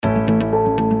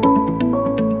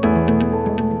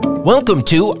Welcome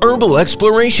to Herbal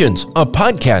Explorations, a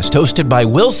podcast hosted by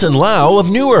Wilson Lau of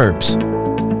New Herbs.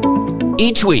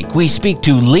 Each week, we speak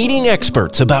to leading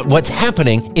experts about what's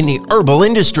happening in the herbal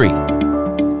industry.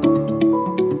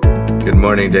 Good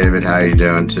morning, David. How are you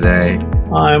doing today?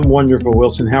 I'm wonderful,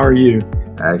 Wilson. How are you?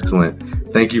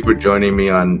 Excellent. Thank you for joining me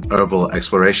on Herbal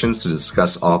Explorations to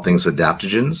discuss all things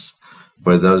adaptogens.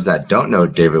 For those that don't know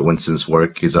David Winston's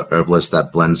work, he's an herbalist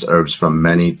that blends herbs from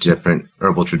many different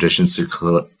herbal traditions to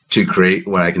create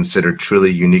what I consider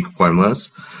truly unique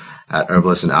formulas at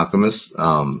Herbalists and Alchemists.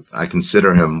 I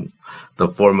consider him the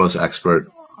foremost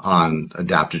expert on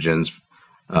adaptogens.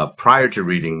 Prior to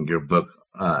reading your book,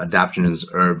 Adaptogens,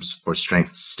 Herbs for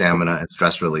Strength, Stamina, and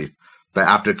Stress Relief, but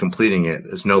after completing it,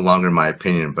 it's no longer my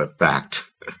opinion, but fact.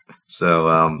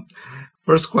 So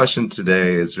first question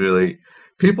today is really,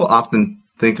 people often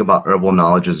think about herbal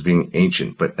knowledge as being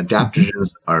ancient, but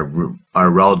adaptogens are a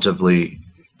relatively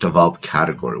developed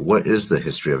category. What is the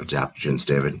history of adaptogens,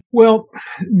 David? Well,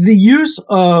 the use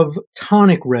of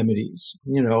tonic remedies,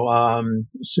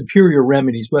 superior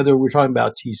remedies, whether we're talking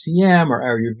about TCM or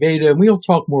Ayurveda, and we'll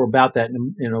talk more about that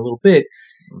in a little bit,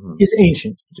 is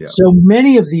ancient. Yeah. So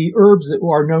many of the herbs that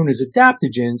are known as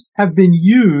adaptogens have been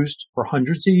used for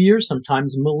hundreds of years,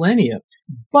 sometimes millennia.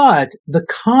 But the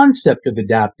concept of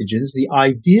adaptogens, the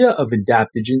idea of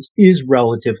adaptogens, is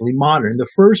relatively modern. The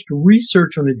first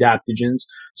research on adaptogens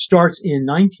starts in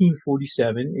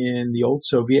 1947 in the old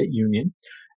Soviet Union.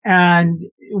 And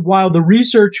while the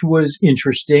research was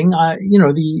interesting,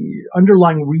 the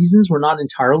underlying reasons were not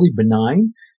entirely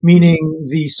benign, meaning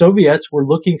the Soviets were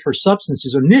looking for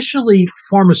substances, initially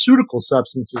pharmaceutical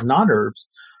substances, not herbs,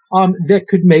 that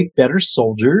could make better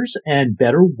soldiers and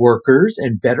better workers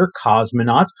and better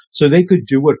cosmonauts so they could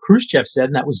do what Khrushchev said,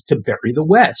 and that was to bury the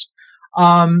West.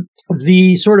 The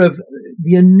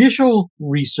initial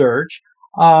research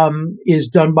is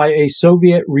done by a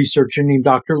Soviet researcher named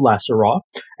Dr. Lazarev.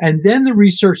 And then the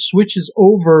research switches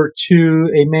over to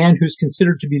a man who's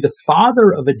considered to be the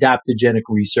father of adaptogenic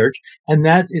research, and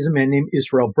that is a man named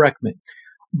Israel Breckman.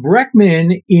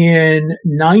 Breckman in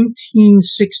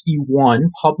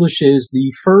 1961 publishes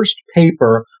the first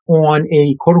paper on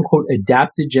a quote-unquote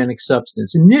adaptogenic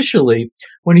substance. Initially,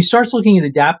 when he starts looking at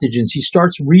adaptogens, he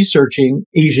starts researching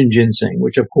Asian ginseng,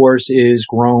 which of course is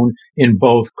grown in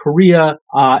both Korea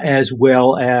as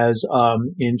well as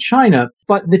in China.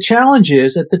 But the challenge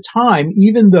is, at the time,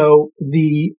 even though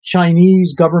the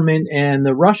Chinese government and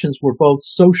the Russians were both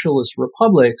socialist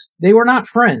republics, they were not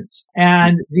friends.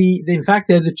 And in fact,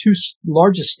 they're the two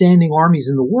largest standing armies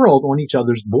in the world on each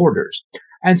other's borders.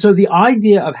 And so the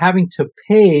idea of having to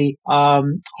pay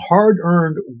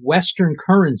hard-earned Western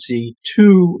currency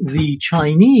to the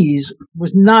Chinese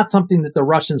was not something that the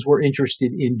Russians were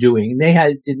interested in doing. They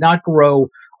did not grow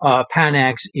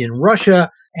Panax in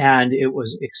Russia, and it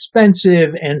was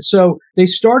expensive. And so they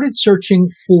started searching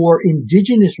for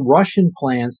indigenous Russian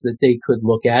plants that they could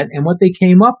look at. And what they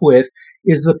came up with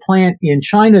is the plant in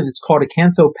China that's called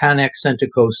Acanthopanax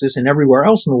centicosus, and everywhere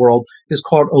else in the world is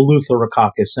called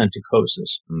Eleutherococcus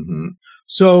centicosus. Mm-hmm.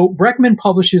 So Breckman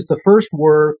publishes the first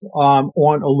work on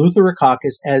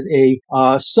Eleutherococcus as a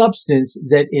substance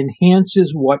that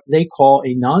enhances what they call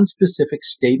a nonspecific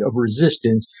state of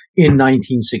resistance in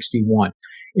 1961.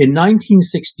 In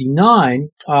 1969,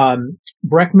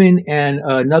 Breckman and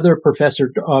another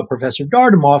Professor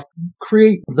Dardamoff,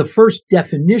 create the first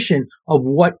definition of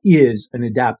what is an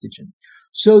adaptogen.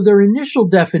 So their initial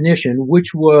definition,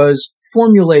 which was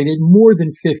formulated more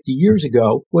than 50 years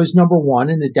ago, was number one,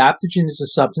 an adaptogen is a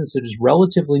substance that is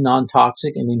relatively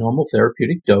non-toxic in a normal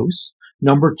therapeutic dose.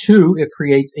 Number two, it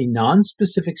creates a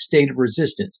non-specific state of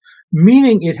resistance,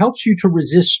 meaning it helps you to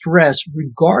resist stress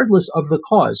regardless of the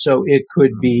cause. So it could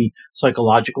be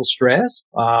psychological stress,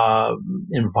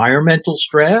 environmental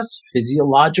stress,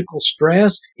 physiological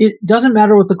stress. It doesn't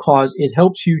matter what the cause. It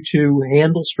helps you to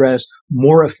handle stress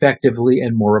more effectively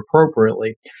and more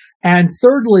appropriately. And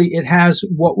thirdly, it has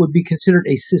what would be considered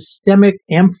a systemic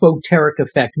amphoteric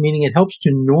effect, meaning it helps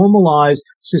to normalize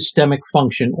systemic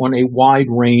function on a wide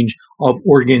range of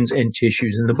organs and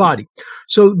tissues in the body.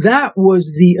 So that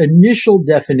was the initial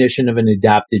definition of an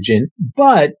adaptogen.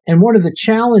 And one of the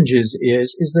challenges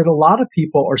is that a lot of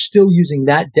people are still using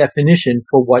that definition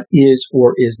for what is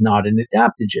or is not an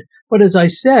adaptogen. But as I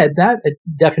said, that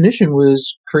definition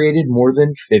was created more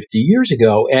than 50 years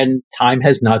ago, and time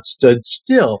has not stood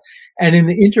still. And in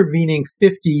the intervening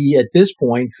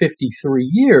 53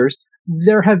 years,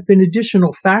 there have been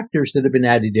additional factors that have been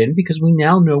added in because we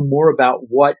now know more about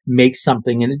what makes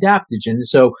something an adaptogen.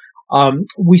 So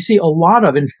we see a lot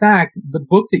of, in fact, the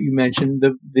book that you mentioned,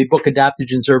 the book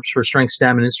Adaptogens, Herbs for Strength,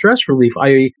 Stamina, and Stress Relief.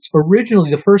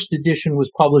 Originally, the first edition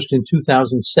was published in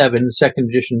 2007, the second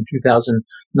edition in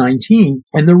 2019.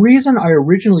 And the reason I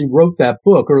originally wrote that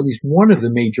book, or at least one of the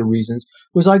major reasons,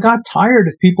 was I got tired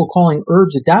of people calling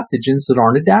herbs adaptogens that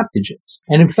aren't adaptogens.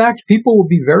 And in fact, people will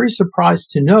be very surprised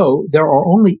to know there are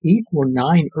only 8 or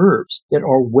 9 herbs that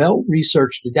are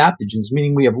well-researched adaptogens,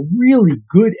 meaning we have really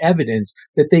good evidence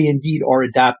that they indeed are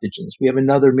adaptogens. We have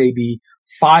another maybe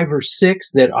 5 or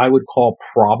 6 that I would call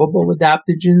probable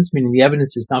adaptogens, meaning the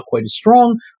evidence is not quite as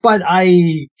strong, but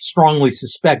I strongly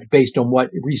suspect, based on what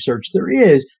research there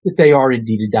is, that they are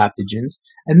indeed adaptogens.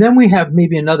 And then we have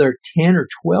maybe another 10 or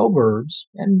 12 herbs,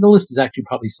 and the list is actually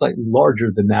probably slightly larger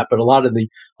than that, but a lot of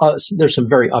there's some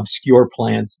very obscure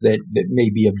plants that may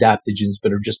be adaptogens,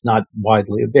 but are just not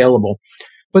widely available.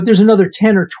 But there's another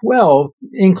 10 or 12,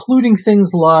 including things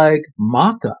like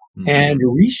maca and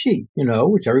reishi,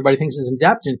 which everybody thinks is an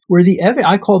adaptogen, where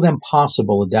I call them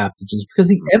possible adaptogens because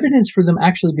the evidence for them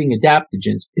actually being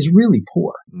adaptogens is really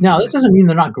poor. Now, that doesn't mean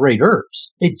they're not great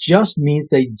herbs. It just means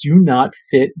they do not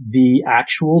fit the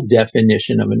actual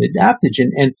definition of an adaptogen.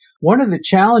 And one of the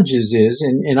challenges is,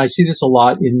 and I see this a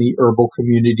lot in the herbal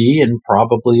community and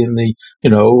probably in the,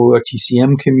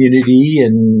 TCM community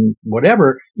and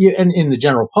whatever, and in the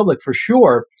general public for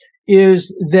sure,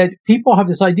 is that people have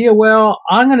this idea, well,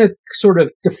 I'm going to sort of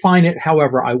define it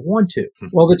however I want to.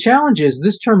 Well, the challenge is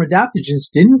this term adaptogens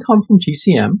didn't come from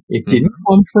TCM. It didn't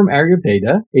come from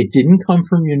Ayurveda. It didn't come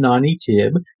from Unani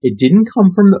Tib. It didn't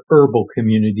come from the herbal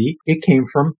community. It came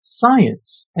from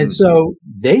science. And so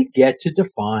they get to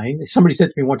define, somebody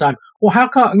said to me one time, well, how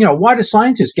come, why do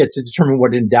scientists get to determine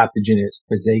what an adaptogen is?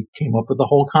 Because they came up with the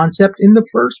whole concept in the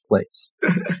first place.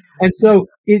 And so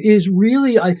it is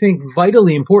really, I think,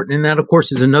 vitally important. And that, of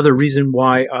course, is another reason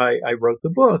why I wrote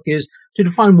the book, is to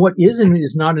define what is and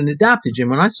is not an adaptogen.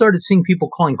 When I started seeing people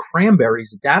calling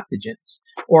cranberries adaptogens,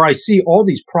 or I see all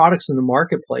these products in the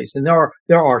marketplace, and there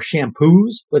are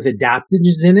shampoos with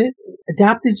adaptogens in it.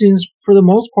 Adaptogens, for the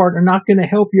most part, are not going to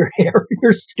help your hair or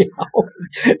your scalp.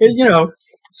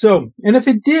 So, and if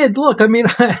it did, look, I mean,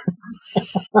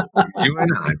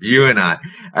 you and I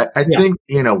think,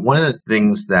 one of the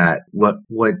things that what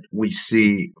we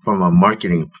see from a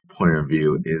marketing point of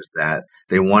view is that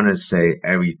they want to say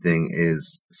everything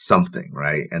is something,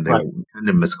 right? And they tend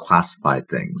to misclassify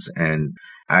things. And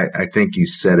I think you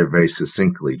said it very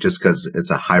succinctly. Just because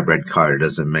it's a hybrid car, it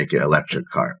doesn't make it an electric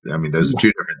car. I mean, those are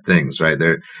two different things, right?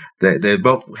 They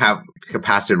both have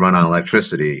capacity to run on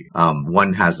electricity.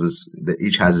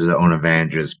 Each has its own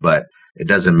advantages, but it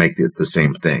doesn't make it the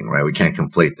same thing, right? We can't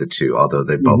conflate the two, although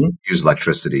they both use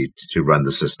electricity to run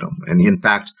the system. And in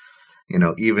fact,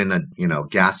 even a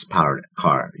gas-powered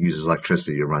car uses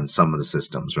electricity to run some of the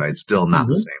systems, right? It's still not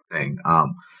the same thing.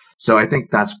 So I think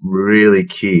that's really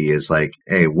key, is like,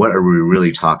 hey, what are we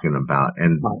really talking about?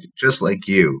 And just like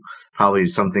you, probably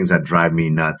some things that drive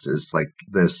me nuts is like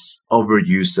this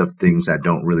overuse of things that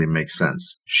don't really make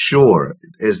sense. Sure,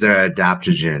 is there an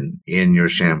adaptogen in your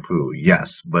shampoo?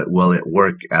 Yes, but will it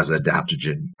work as an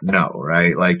adaptogen? No,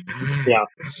 right? Like,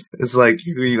 it's like,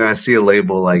 I see a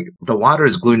label like the water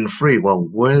is gluten free. Well,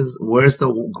 where's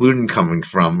the gluten coming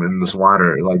from in this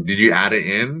water? Like, did you add it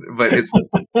in? But it's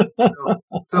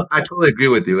so I totally agree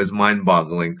with you. It's mind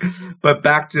boggling. But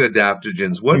back to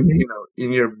adaptogens. What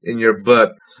in your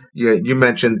book, you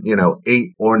mentioned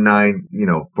 8 or 9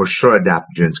 for sure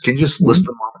adaptogens. Can you just list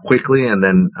them off quickly, and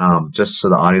then just so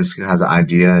the audience has an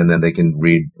idea, and then they can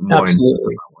read more into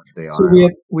what they are? So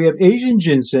we have Asian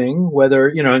ginseng, whether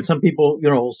and some people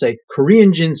will say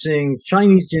Korean ginseng,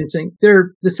 Chinese ginseng.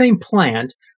 They're the same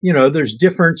plant. There's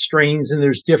different strains and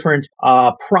there's different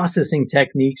processing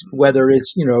techniques, whether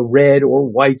it's, red or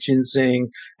white ginseng.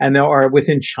 And there are,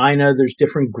 within China, there's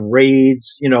different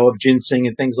grades, of ginseng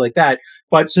and things like that.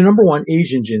 But so number one,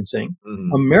 Asian ginseng,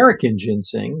 American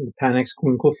ginseng, the Panax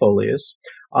quinquefolius,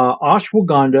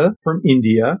 ashwagandha from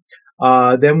India.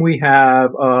 Then we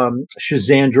have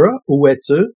Schizandra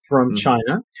uetsu from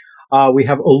China. We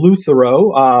have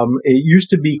Eleuthero. It used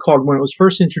to be called, when it was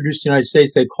first introduced to the United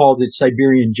States, they called it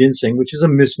Siberian ginseng, which is a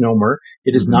misnomer.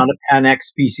 It is not a Panax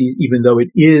species, even though it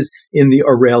is in the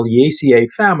Aureliaceae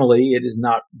family. It is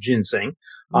not ginseng.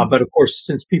 But of course,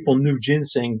 since people knew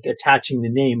ginseng, attaching the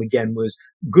name again was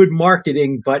good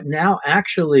marketing. But now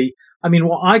actually,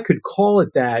 I could call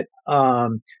it that.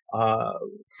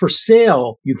 For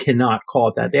sale, you cannot call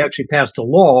it that. They actually passed a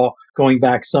law going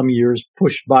back some years,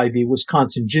 pushed by the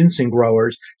Wisconsin ginseng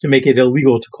growers, to make it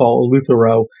illegal to call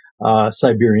Eleuthero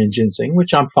Siberian ginseng,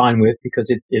 which I'm fine with because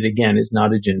it again is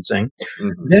not a ginseng.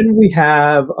 Mm-hmm. Then we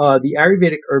have the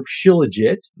Ayurvedic herb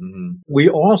Shilajit. Mm-hmm. We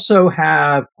also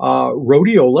have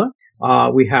rhodiola.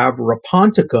 We have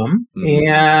Raponticum. Mm-hmm.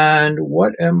 And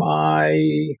what am I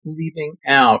leaving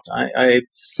out?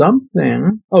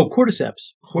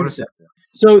 Cordyceps. Cordyceps.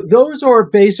 So those are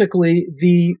basically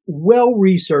the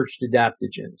well-researched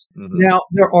adaptogens. Mm-hmm. Now,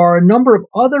 there are a number of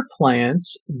other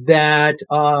plants that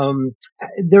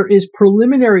there is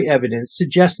preliminary evidence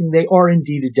suggesting they are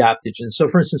indeed adaptogens. So,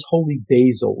 for instance, holy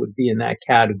basil would be in that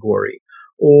category.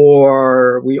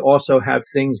 Or we also have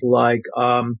things like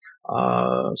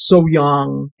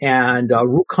soyang and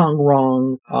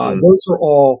rukangrong. Those are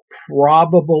all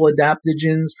probable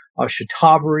adaptogens.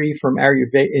 Shatavari from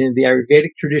in the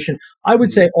Ayurvedic tradition. I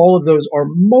would say all of those are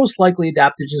most likely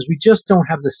adaptogens. We just don't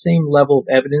have the same level of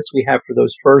evidence we have for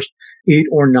those first 8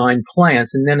 or 9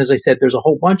 plants. And then, as I said, there's a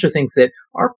whole bunch of things that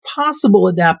are possible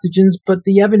adaptogens, but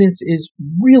the evidence is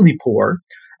really poor.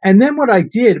 And then what I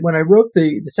did when I wrote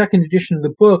the second edition of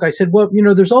the book, I said, well,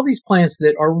 there's all these plants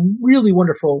that are really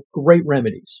wonderful, great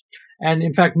remedies. And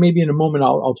in fact, maybe in a moment,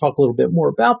 I'll talk a little bit more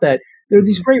about that. There are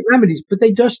these great remedies, but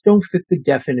they just don't fit the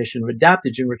definition of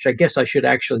adaptogen, which I guess I should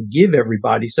actually give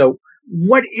everybody. So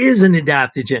what is an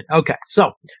adaptogen? Okay,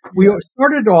 so we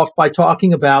started off by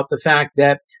talking about the fact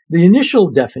that the initial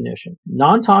definition,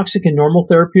 non-toxic and normal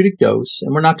therapeutic dose,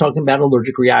 and we're not talking about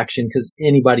allergic reaction because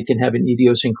anybody can have an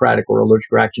idiosyncratic or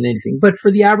allergic reaction to anything, but for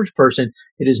the average person,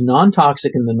 it is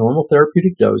non-toxic in the normal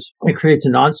therapeutic dose. It creates a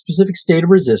non-specific state of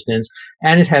resistance,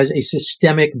 and it has a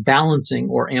systemic balancing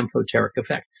or amphoteric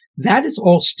effect. That is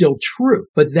all still true,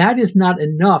 but that is not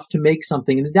enough to make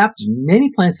something an adaptogen. Many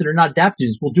plants that are not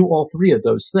adaptogens will do all 3 of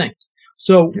those things.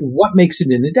 So what makes it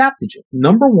an adaptogen?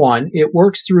 Number one, it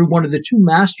works through one of the 2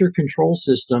 master control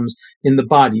systems in the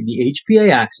body, the HPA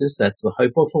axis, that's the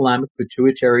hypothalamic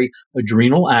pituitary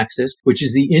adrenal axis, which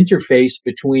is the interface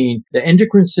between the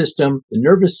endocrine system, the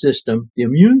nervous system, the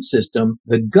immune system,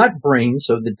 the gut brain,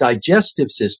 so the digestive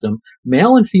system,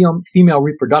 male and female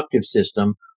reproductive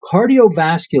system,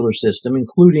 cardiovascular system,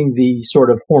 including the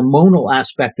sort of hormonal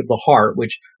aspect of the heart,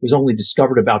 which was only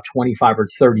discovered about 25 or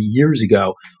 30 years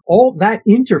ago. All that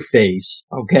interface,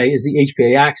 is the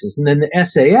HPA axis. And then the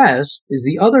SAS is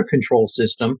the other control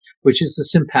system, which is the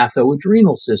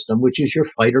sympathoadrenal system, which is your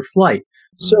fight or flight.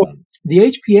 So the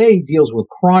HPA deals with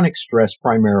chronic stress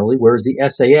primarily, whereas the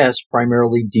SAS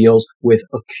primarily deals with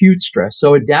acute stress.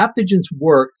 So adaptogens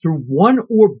work through one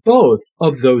or both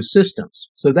of those systems.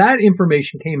 So that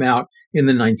information came out in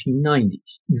the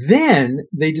 1990s. Then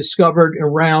they discovered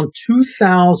around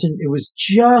 2000, it was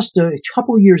just a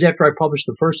couple of years after I published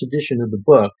the first edition of the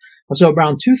book, so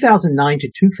around 2009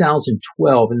 to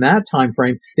 2012, in that time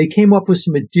frame, they came up with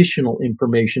some additional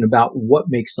information about what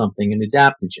makes something an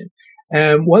adaptogen.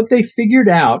 And what they figured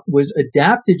out was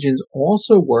adaptogens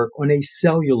also work on a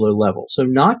cellular level. So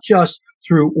not just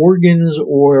through organs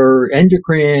or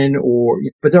endocrine,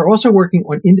 but they're also working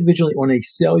on individually on a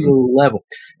cellular level.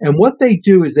 And what they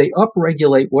do is they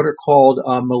upregulate what are called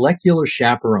molecular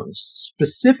chaperones,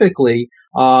 specifically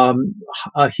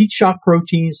heat shock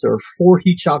proteins. There are 4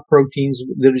 heat shock proteins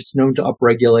that it's known to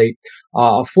upregulate,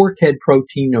 a forkhead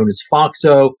protein known as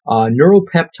FOXO,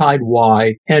 neuropeptide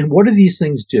Y. And what do these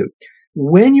things do?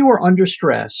 When you are under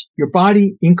stress, your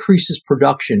body increases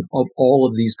production of all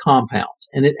of these compounds,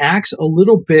 and it acts a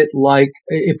little bit like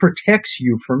it protects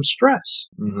you from stress.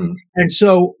 Mm-hmm. And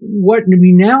so what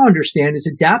we now understand is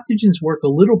adaptogens work a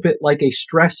little bit like a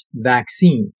stress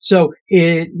vaccine. So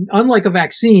unlike a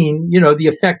vaccine, the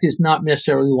effect is not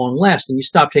necessarily long lasting. You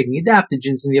stop taking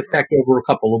adaptogens and the effect over a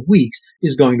couple of weeks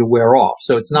is going to wear off.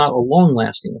 So it's not a long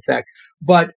lasting effect.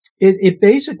 But it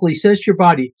basically says to your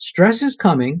body, stress is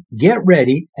coming, get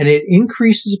ready, and it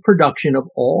increases production of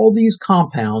all these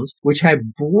compounds which have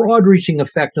broad-reaching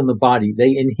effect on the body.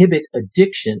 They inhibit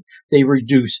addiction, they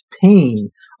reduce pain,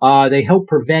 they help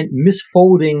prevent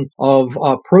misfolding of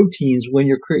proteins when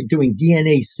you're doing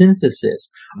DNA synthesis.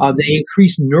 They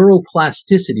increase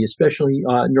neuroplasticity, especially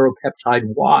neuropeptide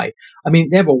Y. I mean,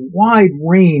 they have a wide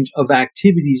range of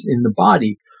activities in the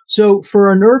body. So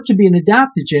for an herb to be an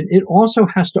adaptogen, it also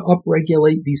has to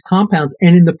upregulate these compounds.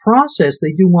 And in the process,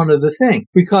 they do one other thing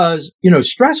because,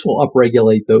 stress will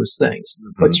upregulate those things.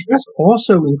 Mm-hmm. But stress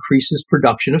also increases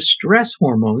production of stress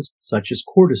hormones such as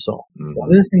cortisol. Mm-hmm.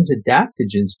 One of the things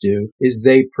adaptogens do is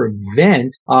they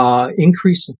prevent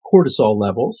increase of cortisol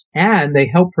levels, and they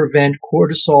help prevent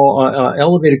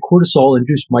elevated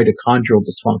cortisol-induced mitochondrial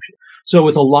dysfunction. So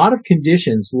with a lot of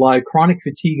conditions like chronic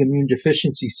fatigue immune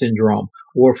deficiency syndrome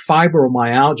or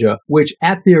fibromyalgia, which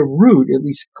at their root, at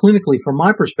least clinically from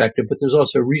my perspective, but there's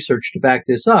also research to back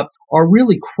this up, are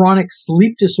really chronic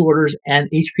sleep disorders and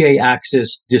HPA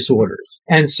axis disorders.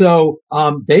 And so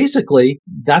basically,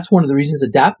 that's one of the reasons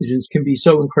adaptogens can be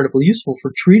so incredibly useful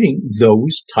for treating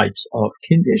those types of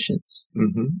conditions.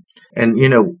 Mm-hmm. And,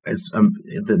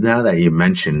 now that you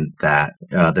mentioned that,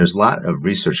 there's a lot of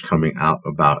research coming out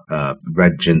about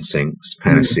red ginseng,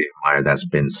 panacea mire that's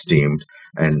been steamed,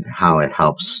 and how it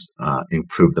helps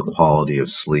improve the quality of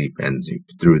sleep and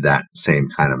through that same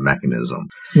kind of mechanism.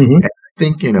 Mm-hmm. I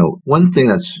think, one thing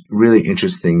that's really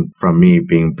interesting from me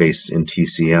being based in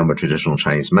TCM or traditional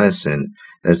Chinese medicine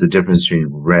is the difference between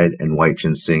red and white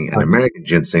ginseng and American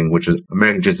ginseng, which is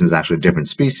American ginseng is actually a different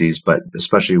species, but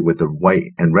especially with the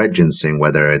white and red ginseng,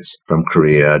 whether it's from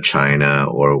Korea, China,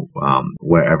 or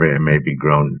wherever it may be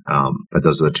grown, but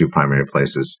those are the two primary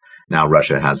places. Now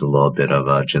Russia has a little bit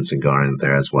of ginseng garden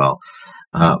there as well.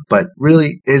 But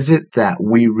really, is it that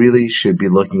we really should be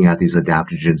looking at these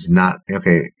adaptogens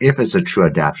if it's a true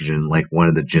adaptogen like one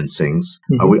of the ginsengs,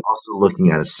 are we also looking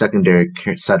at a secondary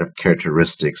set of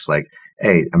characteristics like,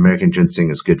 hey, American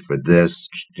ginseng is good for this,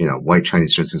 white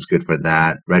Chinese ginseng is good for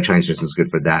that, red Chinese ginseng is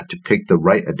good for that, to pick the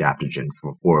right adaptogen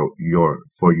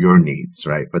for your needs,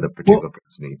 right? For the particular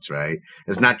person's needs, right?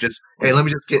 It's not just, hey, let me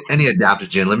just get any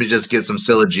adaptogen, let me just get some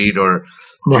Silogit or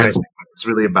it's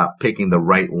really about picking the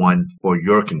right one for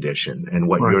your condition and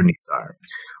what your needs are.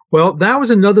 Well, that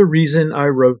was another reason I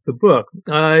wrote the book.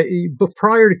 But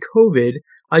prior to COVID,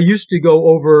 I used to go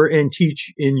over and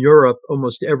teach in Europe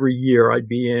almost every year. I'd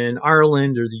be in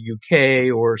Ireland or the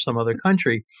UK or some other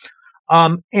country.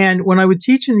 And when I would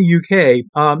teach in the UK,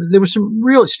 there was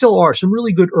still are some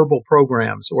really good herbal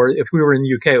programs. Or if we were in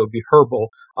the UK, it would be Herbal.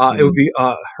 It would be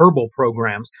herbal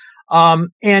programs.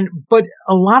 But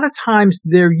a lot of times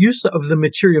their use of the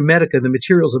materia medica, the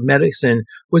materials of medicine,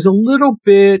 was a little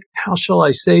bit, how shall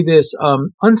I say this,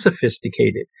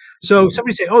 unsophisticated. So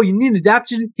somebody say, oh, you need an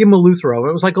adaptogen? Give them Eleuthero.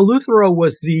 It was like Eleuthero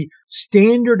was the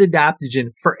standard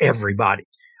adaptogen for everybody.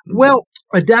 Well,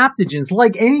 adaptogens,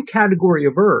 like any category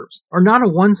of herbs, are not a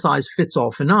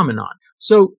one-size-fits-all phenomenon.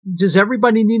 So does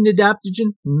everybody need an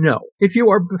adaptogen? No. If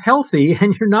you are healthy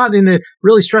and you're not in a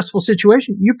really stressful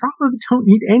situation, you probably don't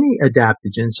need any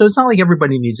adaptogen. So it's not like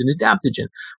everybody needs an adaptogen.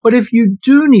 But if you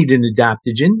do need an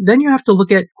adaptogen, then you have to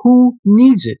look at who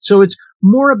needs it. So it's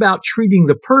more about treating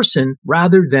the person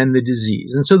rather than the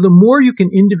disease. And so the more you can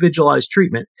individualize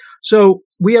treatment. So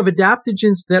we have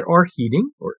adaptogens that are heating,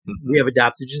 or we have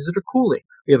adaptogens that are cooling.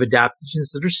 We have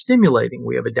adaptogens that are stimulating.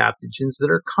 We have adaptogens that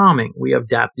are calming. We have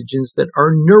adaptogens that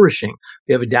are nourishing.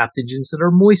 We have adaptogens that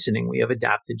are moistening. We have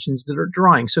adaptogens that are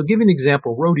drying. So give you an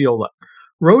example, rhodiola.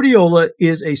 Rhodiola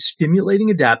is a stimulating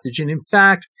adaptogen. In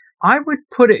fact, I would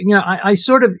put it, I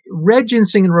sort of, red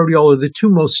ginseng and rhodiola are the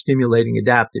two most stimulating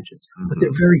adaptogens, but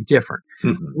they're very different.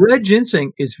 Red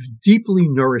ginseng is deeply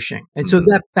nourishing. And so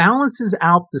that balances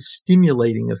out the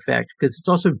stimulating effect because it's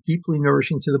also deeply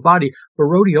nourishing to the body. But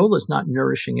rhodiola is not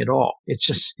nourishing at all. It's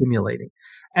just stimulating.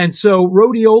 And so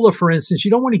rhodiola, for instance,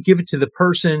 you don't want to give it to the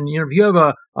person, if you have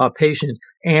a patient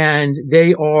and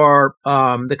they are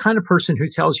the kind of person who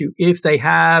tells you if they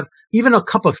have even a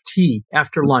cup of tea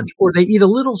after lunch or they eat a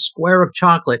little square of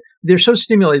chocolate, they're so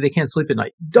stimulated they can't sleep at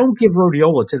night. Don't give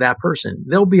rhodiola to that person.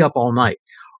 They'll be up all night.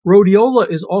 Rhodiola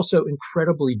is also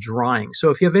incredibly drying.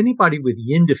 So if you have anybody with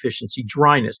yin deficiency,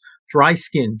 dryness, dry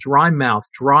skin, dry mouth,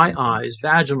 dry eyes,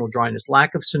 vaginal dryness,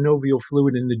 lack of synovial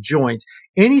fluid in the joints,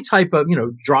 any type of,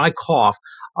 dry cough,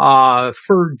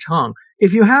 furred tongue,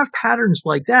 if you have patterns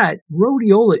like that,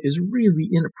 rhodiola is really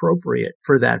inappropriate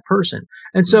for that person.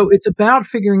 And so it's about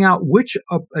figuring out which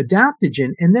adaptogen.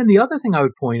 And then the other thing I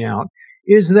would point out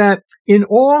is that in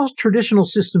all traditional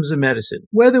systems of medicine,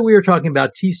 whether we are talking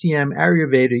about TCM,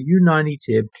 Ayurveda, Unani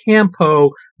Tib,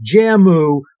 Kampo,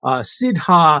 Jammu,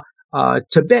 Siddha,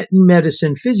 Tibetan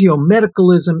medicine,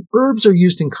 physiomedicalism, herbs are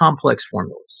used in complex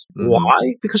formulas.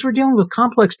 Why? Because we're dealing with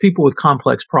complex people with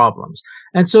complex problems.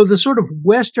 And so the sort of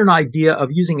Western idea of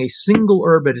using a single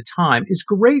herb at a time is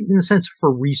great in the sense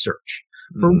for research.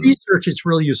 For research, it's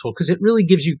really useful because it really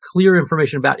gives you clear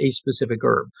information about a specific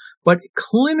herb. But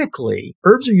clinically,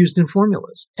 herbs are used in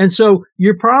formulas. And so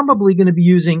you're probably going to be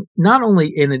using not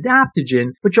only an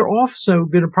adaptogen, but you're also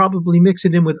going to probably mix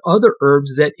it in with other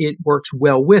herbs that it works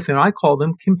well with. And I call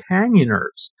them companion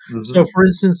herbs. So for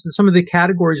instance, some of the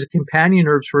categories of companion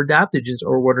herbs for adaptogens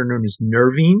are what are known as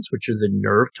nervines, which are the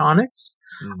nerve tonics.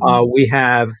 We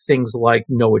have things like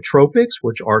nootropics,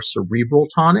 which are cerebral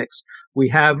tonics. We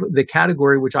have the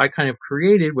category which I kind of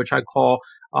created, which I call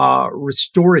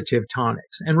restorative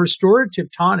tonics. And restorative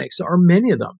tonics are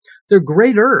many of them. They're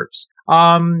great herbs.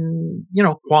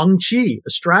 Huang Qi,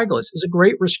 astragalus, is a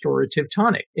great restorative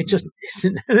tonic. It just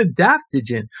isn't an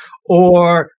adaptogen.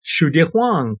 Or Shu De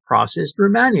Huang, processed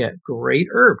Romania, great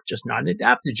herb, just not an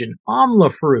adaptogen.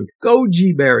 Amla fruit,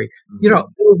 goji berry, they're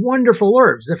wonderful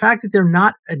herbs. The fact that they're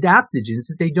not adaptogens,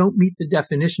 that they don't meet the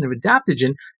definition of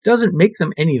adaptogen, doesn't make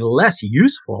them any less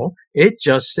useful. It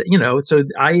just, so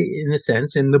I, in a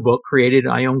sense, in the book, created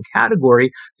my own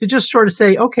category to just sort of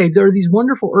say, okay, there are these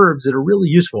wonderful herbs that are really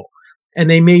useful. And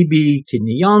they may be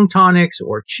kidney yang tonics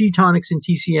or chi tonics in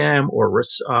TCM or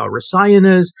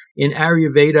rasayanas in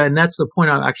Ayurveda. And that's the point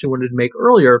I actually wanted to make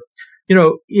earlier.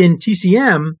 In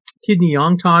TCM, kidney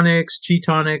yang tonics, chi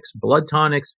tonics, blood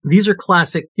tonics, these are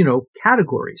classic,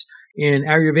 categories. In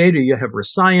Ayurveda, you have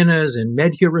rasayanas and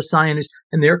medhya rasayanas,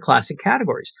 and they're classic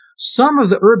categories. Some of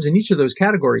the herbs in each of those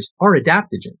categories are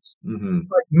adaptogens.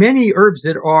 But many herbs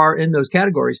that are in those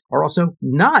categories are also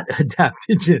not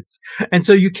adaptogens. And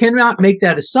so you cannot make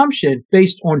that assumption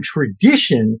based on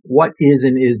tradition, what is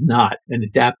and is not an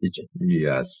adaptogen.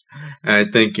 Yes. And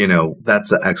I think,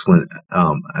 that's an excellent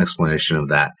explanation of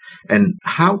that. And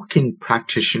how can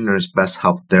practitioners best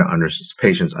help their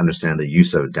patients understand the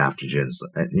use of adaptogens?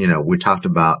 We talked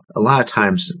about a lot of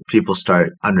times people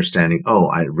start understanding, oh,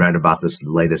 I read about this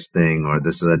latest thing or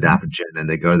this is adaptogen, and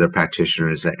they go to their practitioner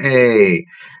and say, hey,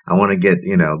 I want to get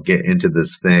into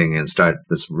this thing and start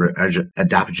this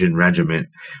adaptogen regimen.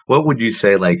 What would you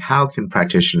say, how can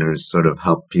practitioners sort of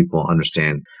help people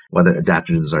understand whether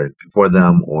adaptogens are for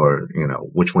them or,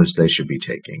 which ones they should be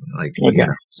taking? Okay.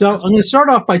 So I'm going to start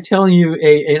off by telling you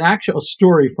an actual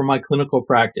story from my clinical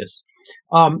practice.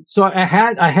 So I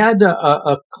had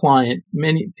a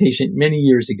patient many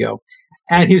years ago,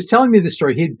 and he was telling me the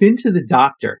story. He had been to the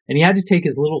doctor, and he had to take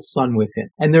his little son with him.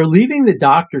 And they're leaving the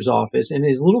doctor's office, and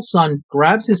his little son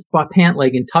grabs his pant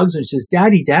leg and tugs him and says,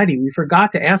 Daddy, we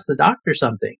forgot to ask the doctor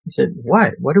something. He said,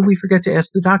 what? What did we forget to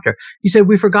ask the doctor? He said,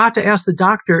 we forgot to ask the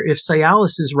doctor if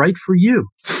Cialis is right for you.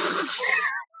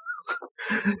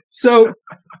 So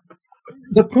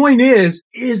the point is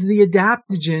the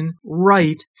adaptogen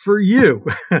right for you?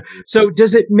 So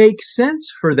does it make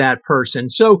sense for that person?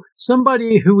 So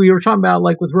somebody who we were talking about,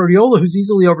 like with rhodiola, who's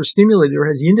easily overstimulated or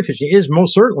has yin deficiency, is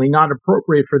most certainly not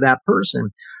appropriate for that person.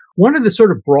 One of the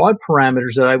sort of broad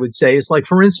parameters that I would say is, like,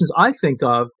 for instance, I think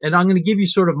of, and I'm going to give you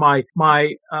sort of my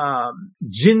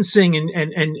ginseng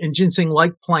and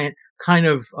ginseng-like plant kind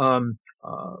of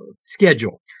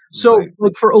schedule. So,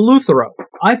 like for Eleuthero,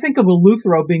 I think of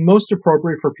Eleuthero being most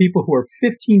appropriate for people who are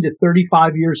 15 to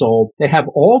 35 years old. They have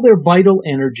all their vital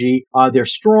energy. They're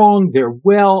strong. They're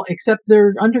well, except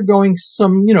they're undergoing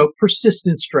some,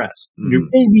 persistent stress. New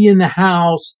baby in the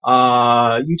house.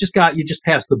 You just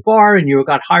passed the bar and you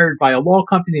got hired by a law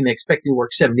company and they expect you to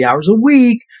work 70 hours a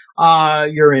week.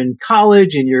 You're in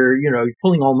college and you're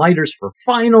pulling all-nighters for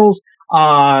finals.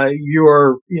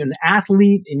 You're an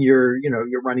athlete and you're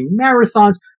running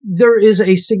marathons. There is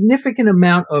a significant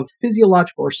amount of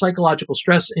physiological or psychological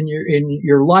stress in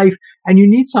your life, and you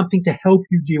need something to help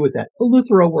you deal with that.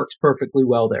 Eleuthero works perfectly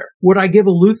well there. Would I give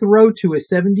Eleuthero to a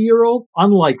 70-year-old?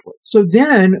 Unlikely. So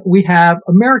then we have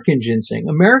American ginseng.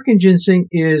 American ginseng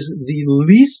is the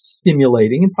least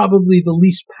stimulating and probably the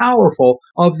least powerful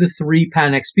of the three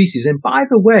panax species. And by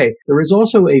the way, there is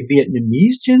also a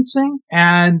Vietnamese ginseng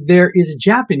and there is a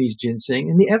Japanese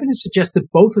ginseng, and the evidence suggests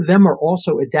that both of them are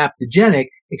also adaptogenic,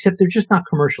 except they're just not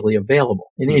commercially available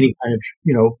in any kind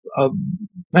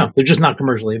of, they're just not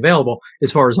commercially available as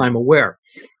far as I'm aware.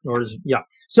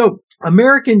 So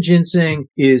American ginseng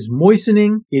is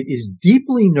moistening. It is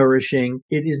deeply nourishing.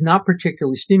 It is not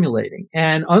particularly stimulating.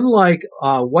 And unlike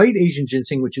white Asian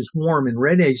ginseng, which is warm, and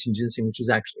red Asian ginseng, which is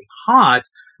actually hot,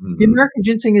 the American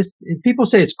ginseng people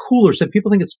say it's cooler, so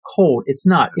people think it's cold. It's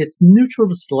not. It's neutral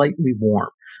to slightly warm.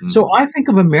 So I think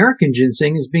of American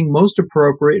ginseng as being most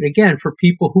appropriate, again, for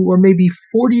people who are maybe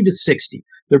 40 to 60.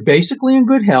 They're basically in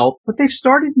good health, but they've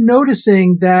started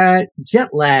noticing that jet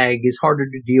lag is harder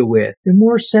to deal with. They're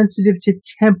more sensitive to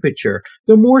temperature.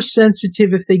 They're more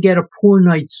sensitive if they get a poor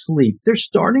night's sleep. They're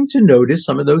starting to notice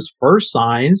some of those first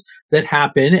signs that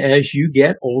happen as you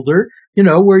get older,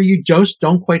 where you just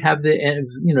don't quite have the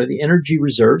energy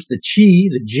reserves, the qi,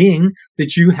 the jing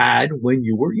that you had when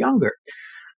you were younger.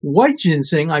 White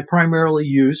ginseng I primarily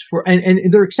use for, and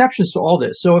there are exceptions to all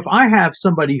this. So if I have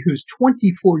somebody who's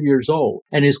 24 years old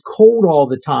and is cold all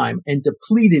the time and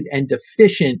depleted and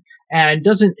deficient and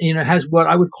doesn't, has what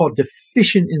I would call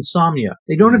deficient insomnia,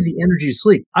 they don't have the energy to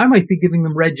sleep, I might be giving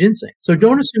them red ginseng. So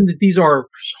don't assume that these are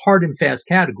hard and fast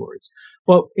categories.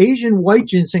 But Asian white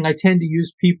ginseng, I tend to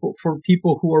use for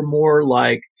people who are more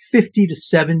like 50 to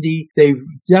 70. They've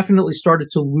definitely started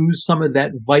to lose some of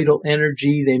that vital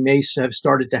energy. They may have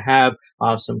started to have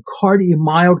some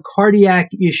mild cardiac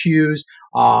issues,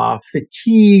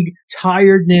 fatigue,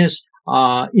 tiredness,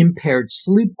 impaired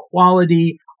sleep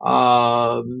quality,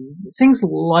 things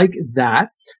like that.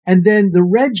 And then the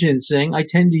red ginseng I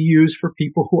tend to use for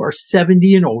people who are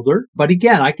 70 and older. But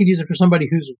again, I could use it for somebody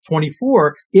who's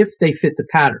 24 if they fit the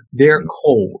pattern. They're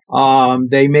cold.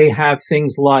 They may have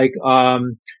things like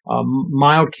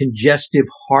mild congestive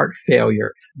heart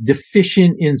failure,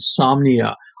 deficient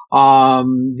insomnia.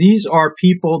 These are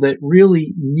people that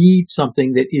really need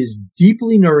something that is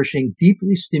deeply nourishing,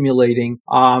 deeply stimulating.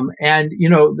 And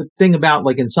the thing about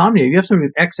like insomnia, you have somebody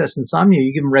with excess insomnia,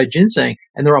 you give them red ginseng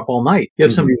and they're up all night. You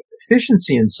have somebody with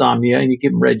deficiency insomnia and you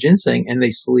give them red ginseng and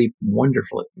they sleep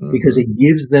wonderfully because it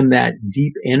gives them that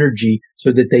deep energy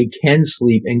so that they can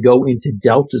sleep and go into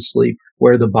delta sleep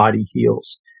where the body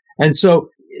heals. And so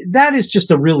that is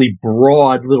just a really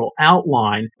broad little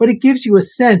outline, but it gives you a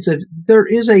sense of there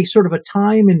is a sort of a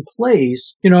time and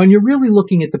place, and you're really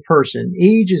looking at the person.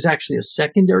 Age is actually a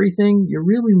secondary thing. You're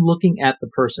really looking at the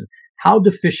person. How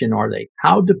deficient are they?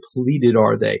 How depleted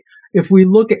are they? If we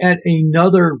look at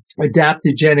another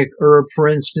adaptogenic herb, for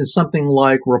instance, something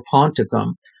like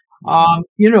Raponticum,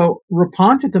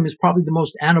 Raponticum is probably the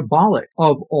most anabolic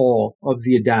of all of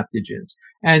the adaptogens.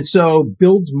 And so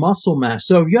builds muscle mass.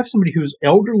 So if you have somebody who's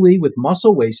elderly with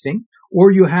muscle wasting, or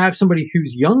you have somebody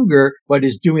who's younger but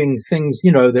is doing things,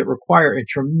 that require a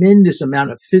tremendous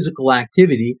amount of physical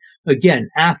activity, again,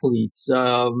 athletes,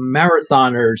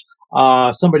 marathoners,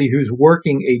 somebody who's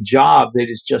working a job that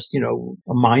is just,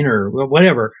 a minor,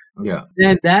 whatever. Yeah.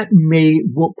 Then that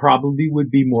probably would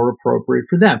be more appropriate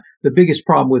for them. The biggest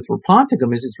problem with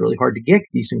Raponticum is it's really hard to get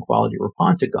decent quality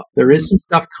Raponticum. There is some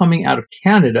stuff coming out of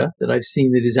Canada that I've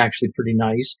seen that is actually pretty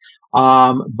nice.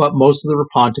 But most of the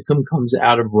Raponticum comes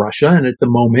out of Russia. And at the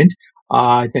moment,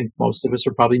 I think most of us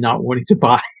are probably not wanting to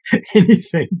buy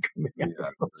anything coming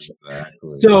out of Russia.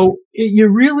 Exactly. So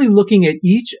you're really looking at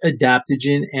each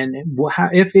adaptogen and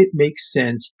if it makes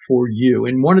sense for you.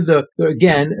 And one of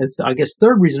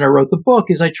third reason I wrote the book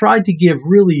is I tried to give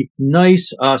really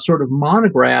nice sort of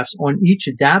monographs on each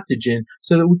adaptogen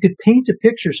so that we could paint a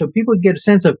picture so people could get a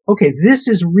sense of, okay, this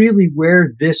is really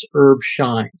where this herb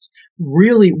shines.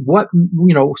 Really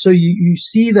so you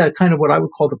see the kind of what I would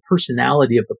call the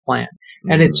personality of the plant.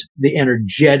 And it's the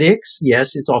energetics.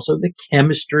 Yes, it's also the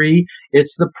chemistry.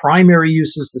 It's the primary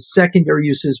uses, the secondary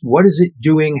uses. What is it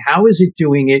doing? How is it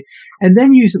doing it? And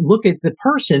then you look at the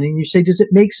person and you say, does it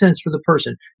make sense for the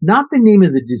person? Not the name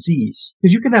of the disease.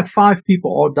 Because you can have 5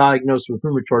 people all diagnosed with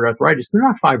rheumatoid arthritis. They're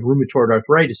not 5 rheumatoid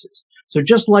arthritises. So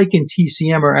just like in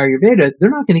TCM or Ayurveda, they're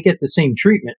not going to get the same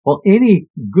treatment. Well, any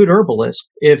good herbalist,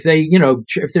 if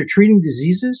they're treating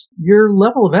diseases, your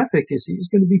level of efficacy is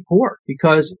going to be poor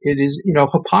because it is,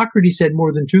 Hippocrates said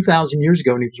more than 2,000 years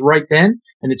ago, and he was right then,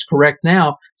 and it's correct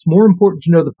now. It's more important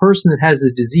to know the person that has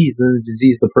the disease than the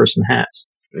disease the person has.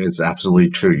 It's absolutely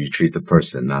true. You treat the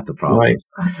person, not the problem. Right.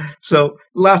 So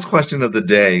last question of the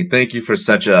day. Thank you for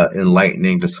such an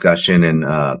enlightening discussion and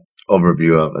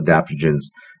overview of adaptogens.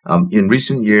 In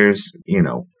recent years,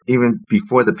 even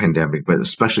before the pandemic, but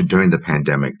especially during the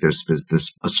pandemic, there's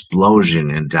this explosion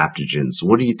in adaptogens.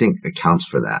 What do you think accounts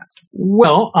for that?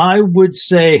 Well, I would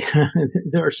say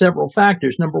there are several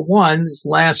factors. Number one, this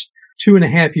last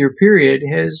 2.5-year period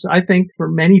has, I think, for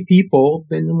many people,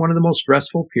 been one of the most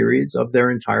stressful periods of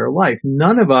their entire life.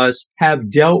 None of us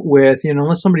have dealt with,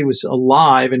 unless somebody was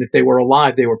alive, and if they were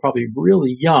alive, they were probably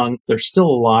really young, they're still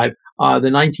alive,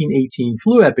 the 1918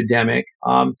 flu epidemic.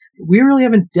 We really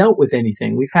haven't dealt with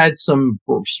anything. We've had some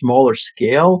smaller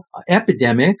scale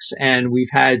epidemics, and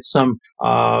we've had some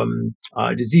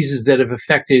diseases that have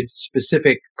affected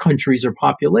specific countries or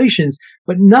populations,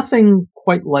 but nothing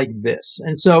quite like this.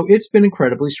 And so it's been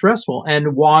incredibly stressful.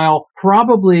 And while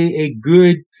probably a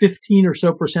good 15% or so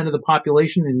of the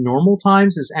population in normal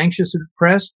times is anxious or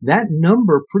depressed, that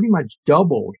number pretty much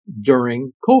doubled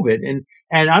during COVID.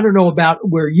 And I don't know about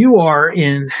where you are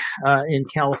in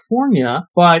California,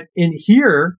 but in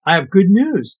here, I have good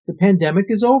news. The pandemic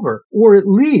is over, or at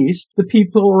least the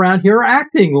people around here are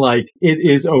acting like it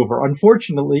is over.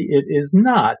 Unfortunately, it is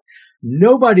not.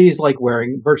 Nobody is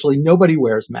virtually nobody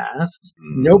wears masks.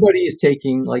 Nobody is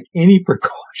taking any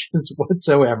precautions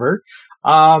whatsoever.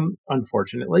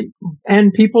 unfortunately.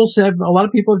 And a lot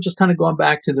of people have just kind of gone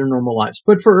back to their normal lives.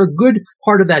 But for a good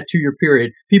part of that 2-year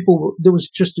period, there was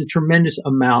just a tremendous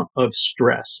amount of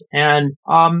stress. And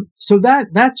so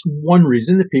that's one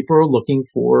reason that people are looking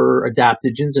for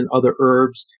adaptogens and other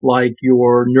herbs like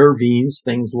your nervines,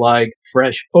 things like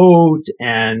fresh oat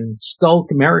and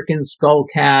American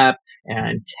skullcap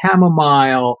and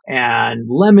chamomile and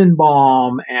lemon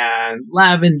balm and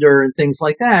lavender and things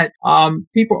like that.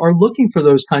 People are looking for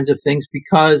those kinds of things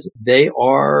because they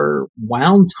are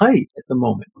wound tight at the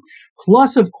moment.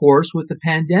 Plus, of course, with the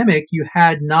pandemic, you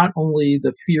had not only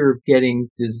the fear of getting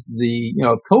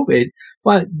COVID,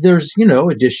 but there's,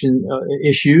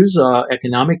 issues,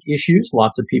 economic issues.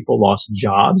 Lots of people lost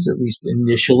jobs, at least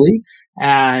initially.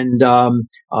 And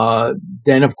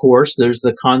then, of course, there's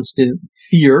the constant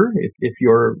fear, if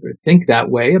you think that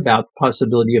way, about the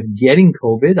possibility of getting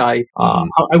COVID. I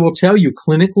will tell you,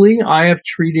 clinically, I have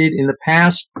treated in the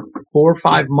past 4 or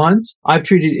 5 months, I've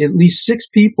treated at least 6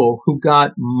 people who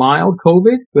got mild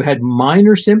COVID, who had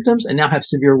minor symptoms, and now have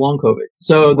severe long COVID.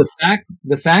 So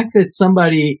the fact that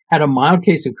somebody had a mild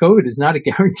case of COVID is not a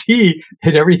guarantee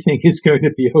that everything is going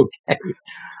to be okay.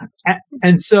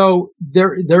 And so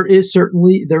there is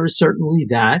certainly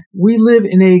that. We live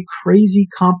in a crazy,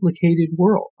 complicated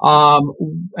world.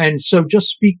 And so just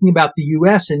speaking about the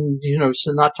U.S. and,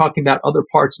 so not talking about other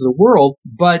parts of the world,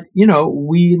 but,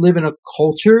 we live in a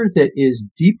culture that is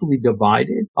deeply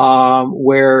divided,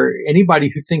 where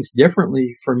anybody who thinks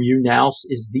differently from you now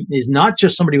is not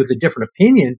just somebody with a different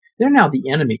opinion. They're now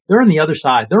the enemy. They're on the other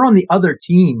side. They're on the other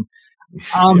team.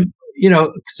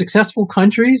 Successful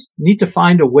countries need to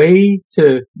find a way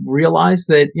to realize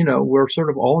that, we're sort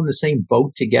of all in the same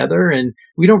boat together, and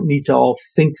we don't need to all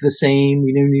think the same.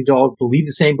 We don't need to all believe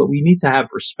the same, but we need to have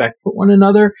respect for one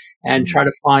another and try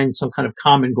to find some kind of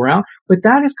common ground. But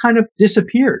that has kind of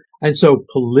disappeared. And so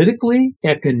politically,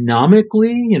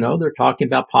 economically, they're talking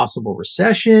about possible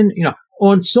recession,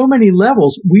 on so many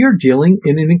levels, we are dealing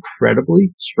in an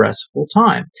incredibly stressful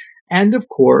time. And of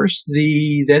course,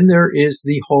 then there is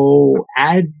the whole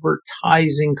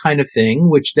advertising kind of thing,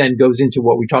 which then goes into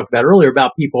what we talked about earlier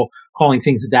about people calling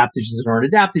things adaptogens that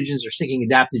aren't adaptogens, or sticking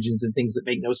adaptogens in things that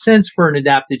make no sense for an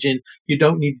adaptogen. You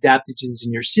don't need adaptogens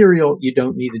in your cereal. You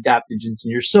don't need adaptogens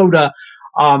in your soda.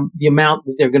 The amount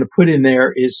that they're going to put in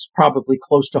there is probably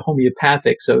close to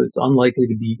homeopathic, so it's unlikely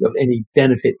to be of any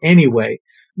benefit anyway.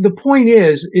 The point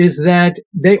is that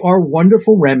they are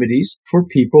wonderful remedies for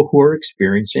people who are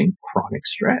experiencing chronic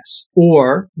stress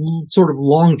or sort of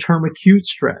long-term acute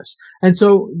stress. And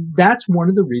so that's one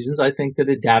of the reasons I think that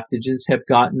adaptogens have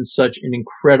gotten such an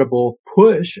incredible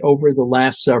push over the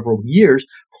last several years.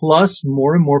 Plus,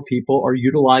 more and more people are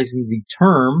utilizing the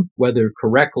term, whether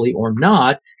correctly or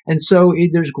not. And so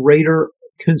there's greater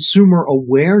consumer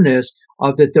awareness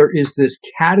of that there is this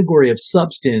category of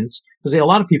substance, because a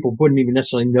lot of people wouldn't even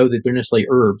necessarily know that they're necessarily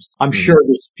herbs. I'm sure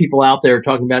there's people out there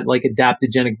talking about like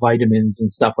adaptogenic vitamins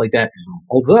and stuff like that.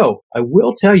 Although I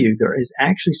will tell you, there is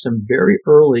actually some very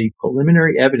early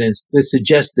preliminary evidence that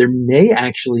suggests there may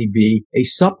actually be a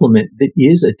supplement that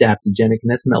is adaptogenic, and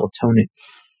that's melatonin,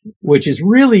 which is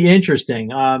really interesting.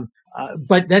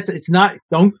 But it's not,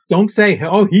 don't say,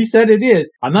 oh, he said it is.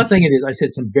 I'm not saying it is. I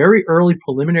said some very early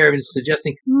preliminary evidence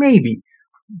suggesting maybe.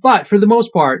 But for the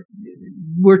most part,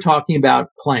 we're talking about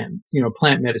plant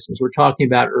medicines. We're talking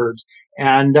about herbs.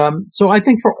 And so I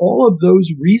think for all of those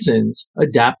reasons,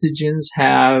 adaptogens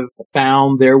have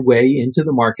found their way into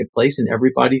the marketplace, and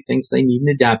everybody thinks they need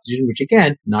an adaptogen, which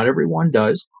again, not everyone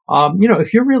does.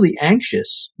 If you're really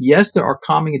anxious, yes, there are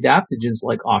calming adaptogens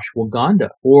like ashwagandha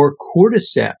or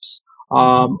cordyceps,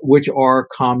 which are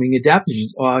calming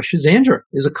adaptogens. Schizandra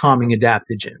is a calming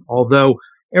adaptogen, although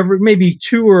maybe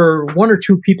 1 or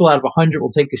 2 people out of 100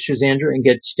 will take a Schizandra and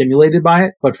get stimulated by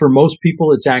it. But for most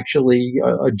people, it's actually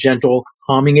a gentle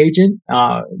calming agent.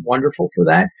 Wonderful for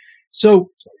that. So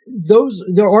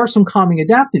there are some calming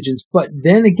adaptogens, but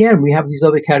then again, we have these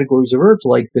other categories of herbs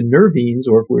like the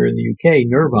nervines, or if we're in the UK,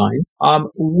 nervines,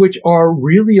 which are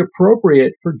really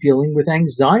appropriate for dealing with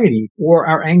anxiety, or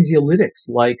our anxiolytics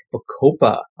like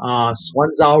bacopa,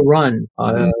 swanzal run,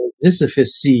 ziziphus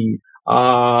seed,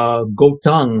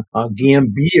 gotung,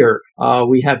 gambir.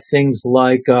 We have things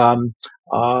like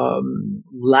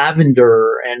lavender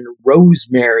and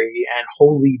rosemary and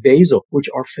holy basil, which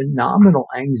are phenomenal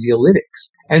anxiolytics.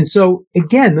 And so,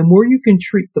 again, the more you can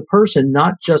treat the person,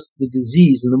 not just the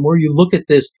disease, and the more you look at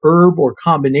this herb or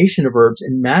combination of herbs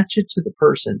and match it to the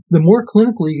person, the more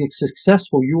clinically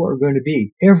successful you are going to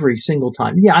be every single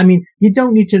time. Yeah, I mean, you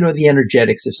don't need to know the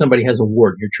energetics if somebody has a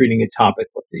wart, you're treating it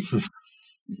topically.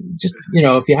 just,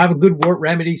 if you have a good wart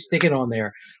remedy, stick it on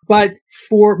there. But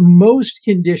for most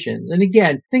conditions, and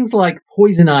again, things like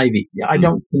poison ivy, I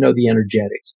don't know the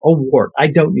energetics. A wart, I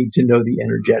don't need to know the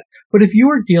energetics. But if you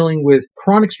are dealing with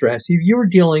chronic stress, if you are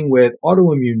dealing with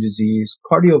autoimmune disease,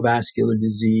 cardiovascular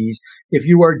disease, if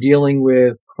you are dealing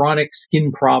with chronic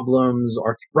skin problems,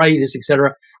 arthritis,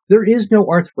 etc., there is no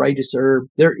arthritis herb.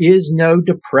 There is no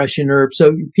depression herb.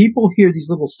 So people hear these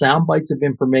little sound bites of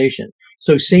information.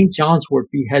 So St. John's wort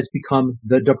has become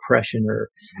the depression herb.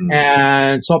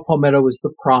 And saw palmetto is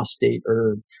the prostate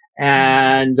herb.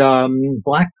 And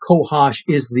black cohosh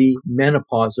is the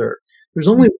menopause herb. There's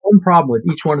only one problem with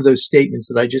each one of those statements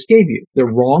that I just gave you. They're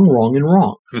wrong, wrong, and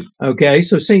wrong. Okay,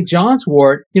 so St. John's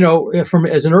wort, from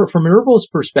an herbalist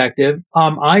perspective,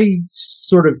 I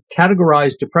sort of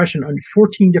categorize depression under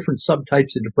 14 different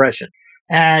subtypes of depression.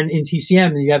 And in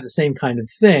TCM, you have the same kind of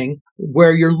thing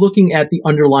where you're looking at the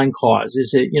underlying cause.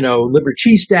 Is it, liver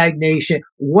qi stagnation?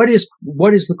 What is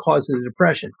the cause of the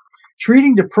depression?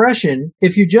 Treating depression,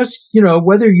 if you just,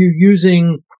 whether you're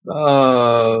using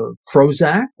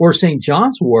Prozac or St.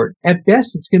 John's wort, at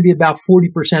best it's going to be about 40%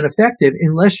 effective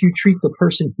unless you treat the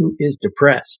person who is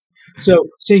depressed. So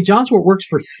St. John's wort works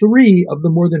for 3 of the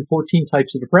more than 14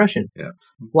 types of depression. Yeah.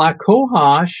 Black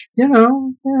cohosh,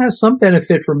 it has some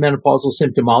benefit for menopausal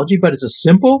symptomology, but it's a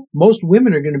simple. Most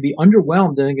women are going to be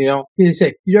underwhelmed and they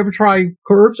say, "You ever try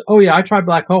herbs?" "Oh yeah, I tried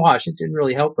black cohosh. It didn't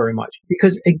really help very much."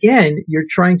 Because again, you're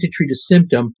trying to treat a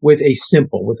symptom with a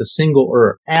single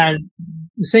herb. And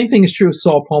the same thing is true of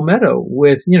saw palmetto.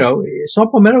 Saw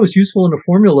palmetto is useful in a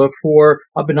formula for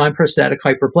a benign prostatic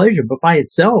hyperplasia, but by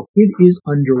itself, it is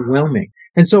underwhelming.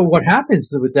 And so what happens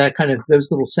with that kind of those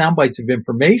little sound bites of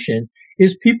information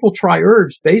is people try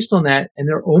herbs based on that, and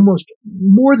they're almost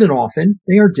more than often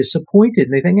they are disappointed.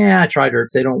 And they think, I tried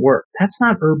herbs, they don't work. That's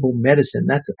not herbal medicine.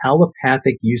 That's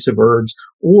allopathic use of herbs,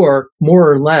 or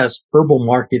more or less herbal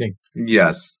marketing.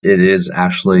 Yes, it is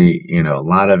actually, a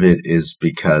lot of it is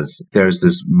because there's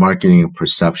this marketing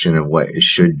perception of what it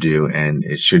should do, and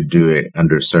it should do it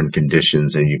under certain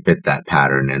conditions, and you fit that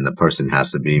pattern, and the person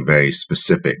has to be very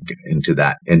specific into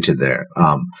there.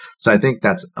 So I think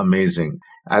that's amazing.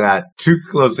 I got 2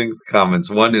 closing comments.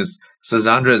 One is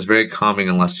Sazandra is very calming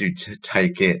unless you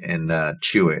take it and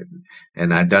chew it,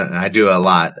 and I do a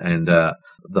lot, and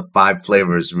the 5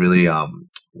 flavors really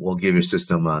will give your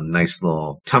system a nice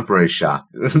little temporary shock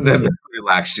and then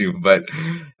relax you. But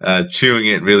chewing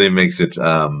it really makes it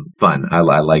fun.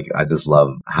 I just love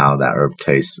how that herb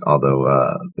tastes,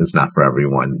 although it's not for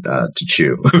everyone to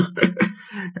chew.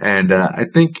 And I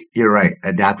think you're right.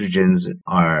 Adaptogens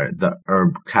are the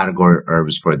herb category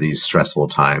herbs for these stressful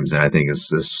times. And I think it's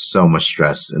just so much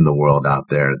stress in the world out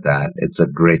there that it's a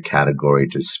great category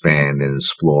to expand and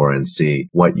explore and see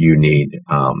what you need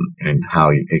and how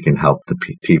it can help the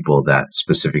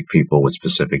specific people with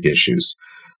specific issues.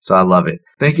 So I love it.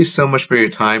 Thank you so much for your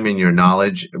time and your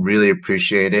knowledge. Really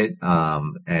appreciate it.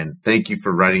 And thank you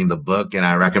for writing the book. And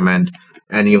I recommend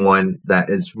anyone that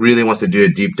really wants to do a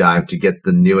deep dive to get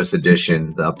the newest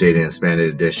edition, the updated and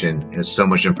expanded edition. There's so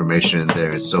much information in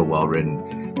there. It's so well written.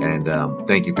 And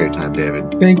thank you for your time,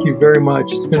 David. Thank you very much.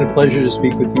 It's been a pleasure to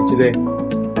speak with you today.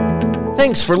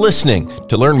 Thanks for listening.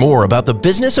 To learn more about the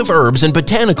business of herbs and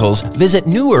botanicals, visit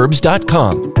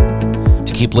newherbs.com.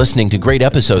 To keep listening to great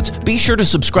episodes, be sure to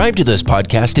subscribe to this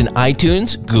podcast in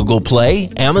iTunes, Google Play,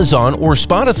 Amazon, or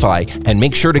Spotify, and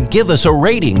make sure to give us a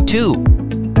rating too.